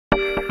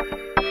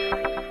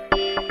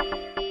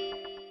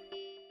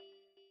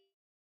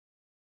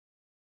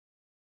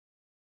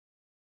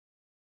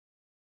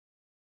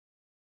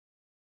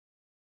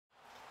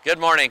Good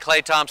morning,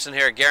 Clay Thompson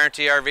here at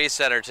Guaranty RV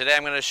Center. Today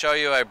I'm going to show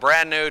you a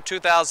brand new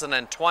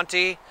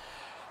 2020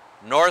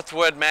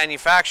 Northwood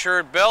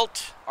manufactured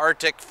built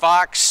Arctic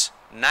Fox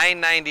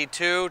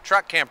 992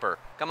 truck camper.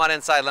 Come on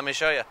inside, let me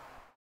show you.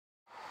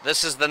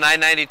 This is the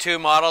 992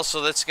 model, so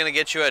this is going to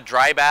get you a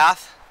dry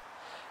bath.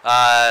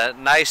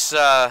 Nice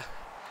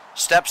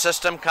step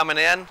system coming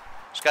in.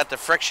 It's got the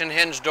friction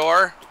hinge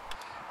door,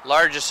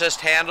 large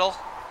assist handle,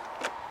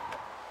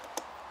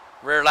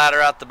 rear ladder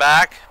out the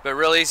back, but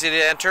real easy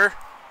to enter.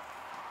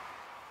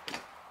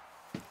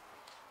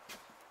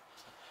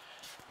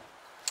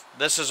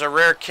 This is a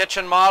rear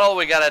kitchen model.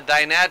 We got a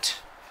dinette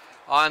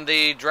on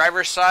the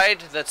driver's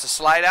side that's a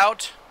slide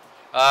out.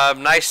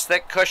 Nice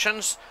thick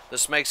cushions.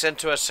 This makes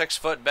into a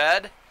 6-foot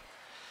bed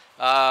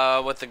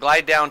with the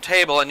glide down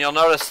table, and you'll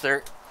notice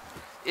there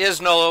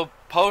is no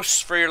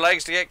posts for your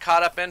legs to get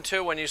caught up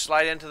into when you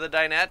slide into the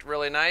dinette.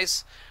 Really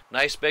nice.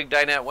 Nice big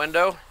dinette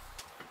window.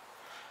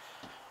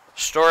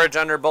 Storage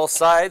under both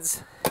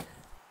sides.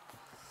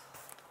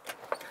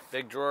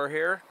 Big drawer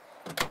here.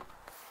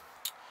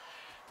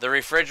 The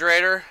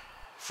refrigerator,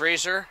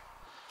 freezer,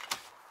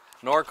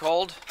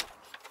 Norcold.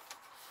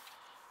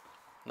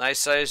 Nice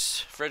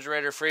size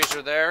refrigerator,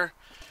 freezer there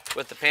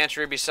with the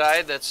pantry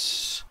beside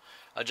that's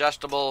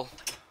adjustable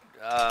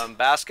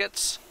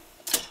baskets.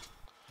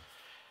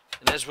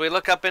 And as we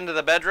look up into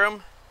the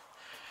bedroom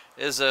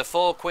is a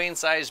full queen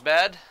size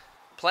bed.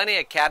 Plenty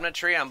of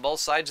cabinetry on both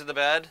sides of the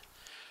bed.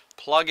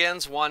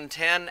 Plug-ins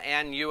 110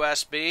 and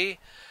USB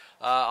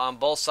on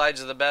both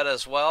sides of the bed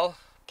as well.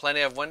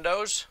 Plenty of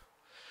windows.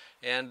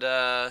 And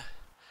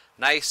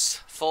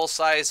nice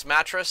full-size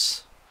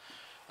mattress,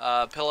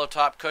 pillow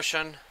top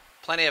cushion,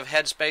 plenty of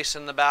headspace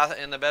in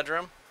the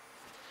bedroom.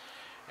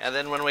 And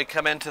then when we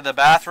come into the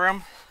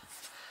bathroom,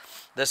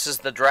 this is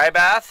the dry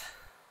bath.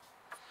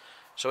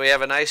 So we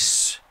have a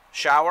nice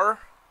shower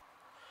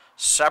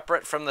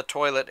separate from the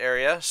toilet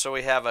area. So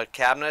we have a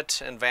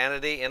cabinet and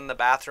vanity in the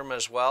bathroom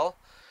as well.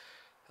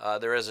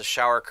 There is a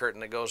shower curtain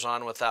that goes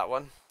on with that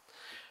one.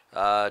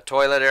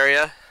 Toilet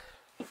area.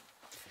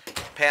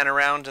 Pan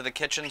around to the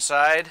kitchen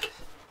side.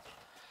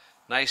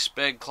 Nice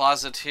big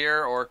closet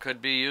here, or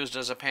could be used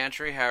as a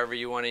pantry, however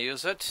you want to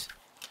use it.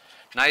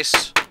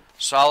 Nice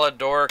solid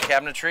door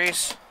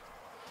cabinetries.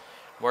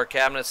 More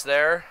cabinets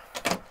there.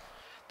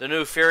 The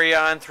new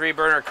Furrion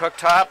 3-burner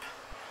cooktop.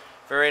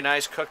 Very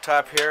nice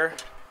cooktop here.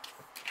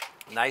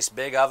 Nice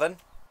big oven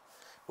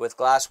with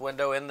glass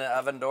window in the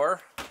oven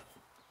door.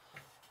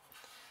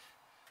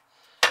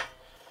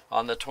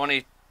 On the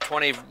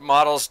 2020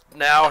 models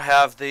now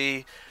have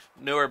the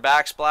newer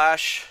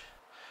backsplash,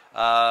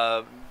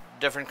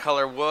 different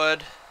color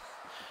wood.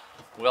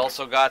 We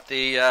also got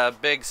the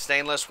big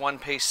stainless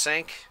one-piece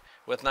sink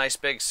with nice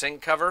big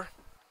sink cover.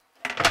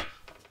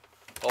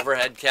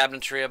 Overhead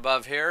cabinetry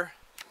above here.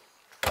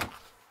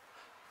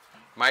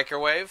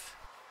 Microwave.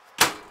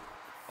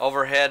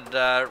 Overhead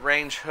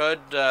range hood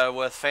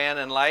with fan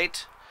and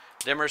light.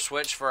 Dimmer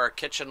switch for our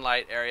kitchen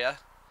light area.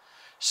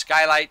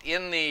 Skylight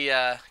in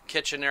the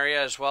kitchen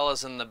area as well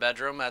as in the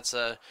bedroom. That's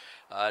a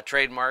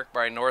trademark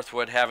by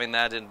Northwood, having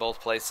that in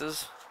both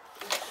places.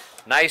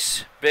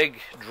 Nice big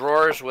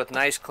drawers with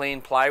nice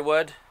clean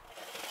plywood.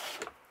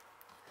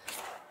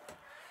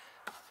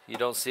 You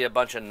don't see a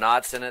bunch of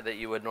knots in it that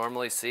you would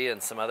normally see in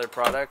some other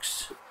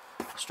products.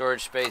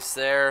 Storage space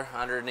there,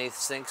 underneath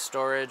sink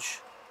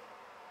storage.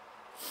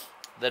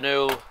 The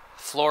new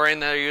flooring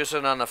they're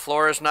using on the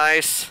floor is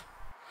nice.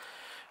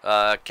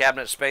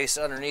 Cabinet space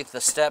underneath the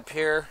step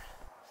here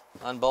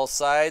on both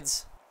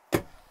sides.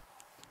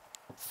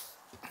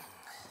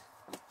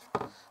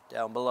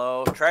 Down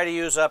below. Try to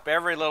use up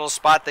every little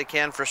spot they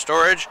can for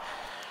storage.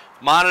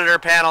 Monitor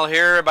panel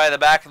here by the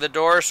back of the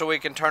door so we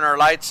can turn our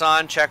lights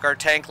on, check our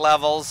tank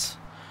levels,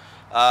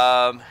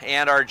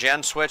 and our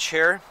gen switch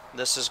here.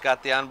 This has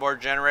got the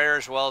onboard generator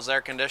as well as air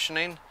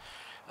conditioning,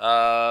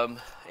 and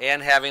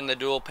having the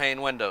dual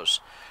pane windows.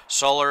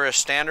 Solar is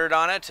standard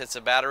on it. It's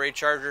a battery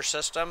charger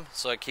system,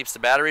 so it keeps the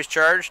batteries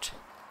charged.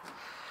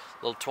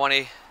 Little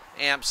 20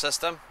 amp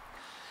system.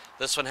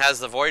 This one has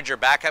the Voyager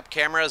backup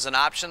camera as an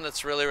option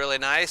that's really, really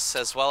nice,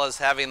 as well as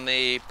having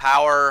the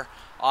power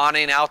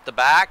awning out the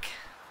back.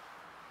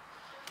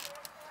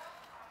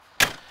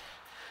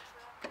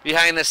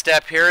 Behind the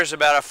step here is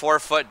about a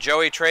 4-foot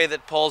Joey tray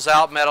that pulls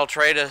out, metal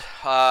tray to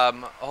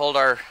hold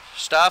our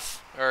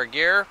stuff, our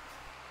gear.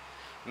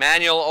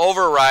 Manual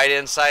override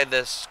inside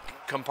this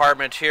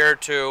compartment here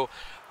to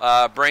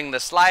bring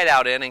the slide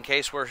out in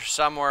case we're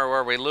somewhere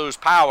where we lose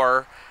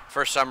power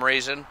for some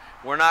reason.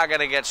 We're not going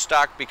to get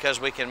stuck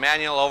because we can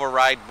manual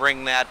override,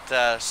 bring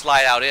that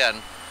slide out in.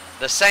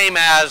 The same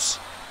as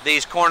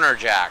these corner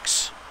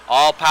jacks.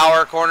 All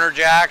power corner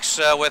jacks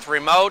with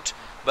remote,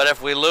 but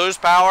if we lose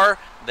power,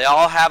 they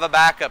all have a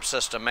backup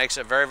system. Makes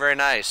it very, very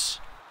nice.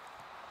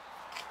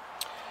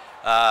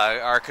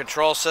 Our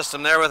control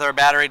system there with our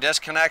battery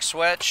disconnect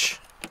switch.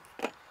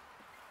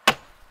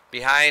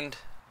 Behind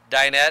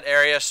dinette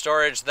area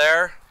storage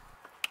there.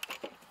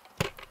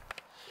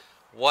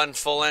 1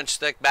 full-inch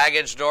thick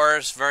baggage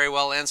doors, very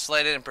well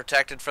insulated and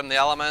protected from the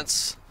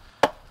elements.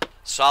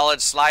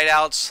 Solid slide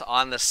outs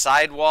on the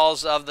side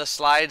walls of the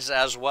slides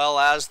as well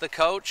as the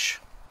coach.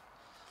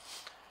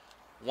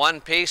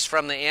 One piece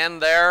from the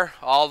end there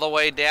all the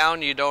way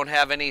down. You don't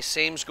have any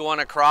seams going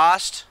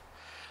across.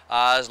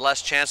 There's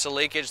less chance of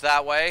leakage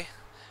that way,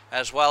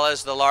 as well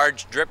as the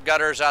large drip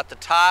gutters at the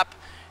top.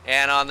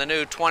 And on the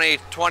new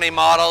 2020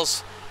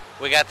 models,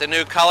 we got the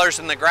new colors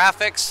in the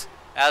graphics,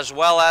 as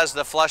well as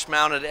the flush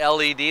mounted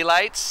LED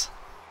lights.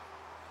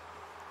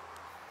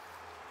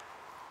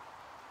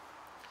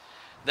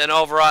 Then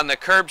over on the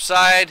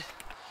curbside,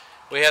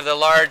 we have the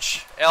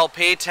large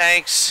LP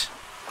tanks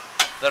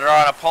that are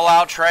on a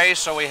pull-out tray.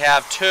 So we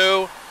have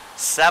two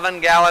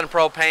 7-gallon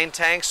propane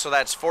tanks, so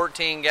that's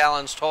 14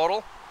 gallons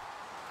total,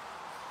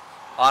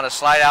 on a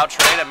slide-out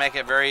tray to make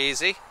it very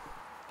easy.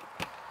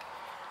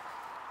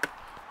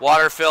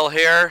 Water fill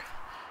here,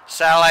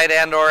 satellite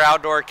and/or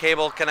outdoor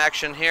cable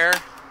connection here.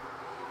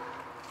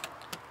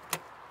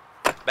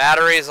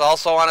 Batteries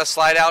also on a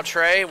slide-out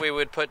tray. We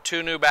would put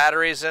 2 new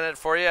batteries in it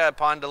for you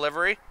upon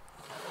delivery,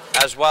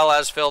 as well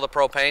as fill the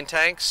propane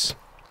tanks.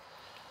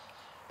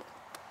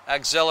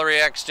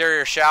 Auxiliary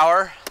exterior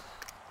shower.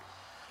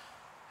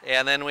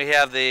 And then we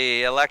have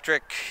the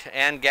electric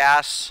and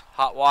gas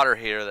hot water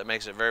heater that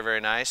makes it very, very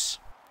nice.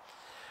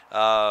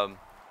 Awning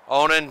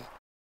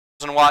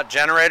 1,000-watt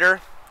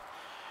generator.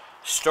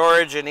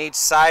 Storage in each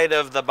side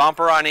of the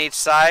bumper on each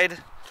side,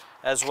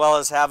 as well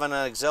as having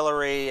an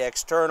auxiliary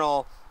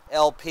external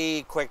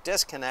LP quick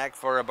disconnect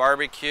for a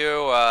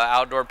barbecue,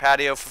 outdoor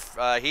patio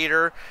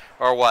heater,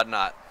 or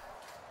whatnot.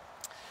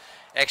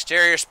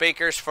 Exterior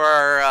speakers for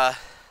our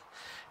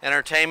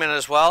entertainment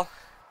as well.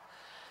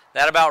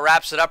 That about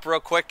wraps it up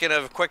real quick in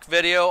a quick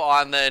video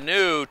on the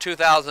new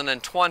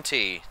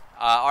 2020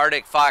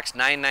 Arctic Fox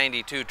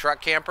 992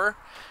 truck camper.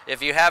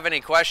 If you have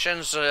any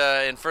questions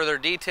in further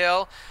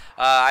detail,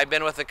 I've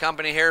been with the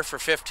company here for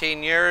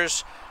 15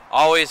 years.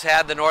 Always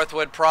had the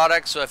Northwood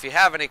product, so if you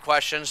have any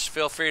questions,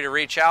 feel free to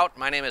reach out.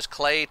 My name is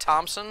Clay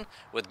Thompson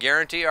with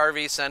Guaranty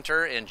RV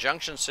Center in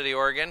Junction City,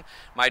 Oregon.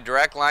 My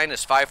direct line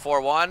is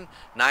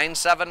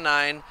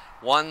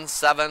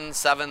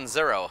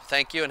 541-979-1770.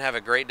 Thank you and have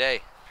a great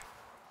day.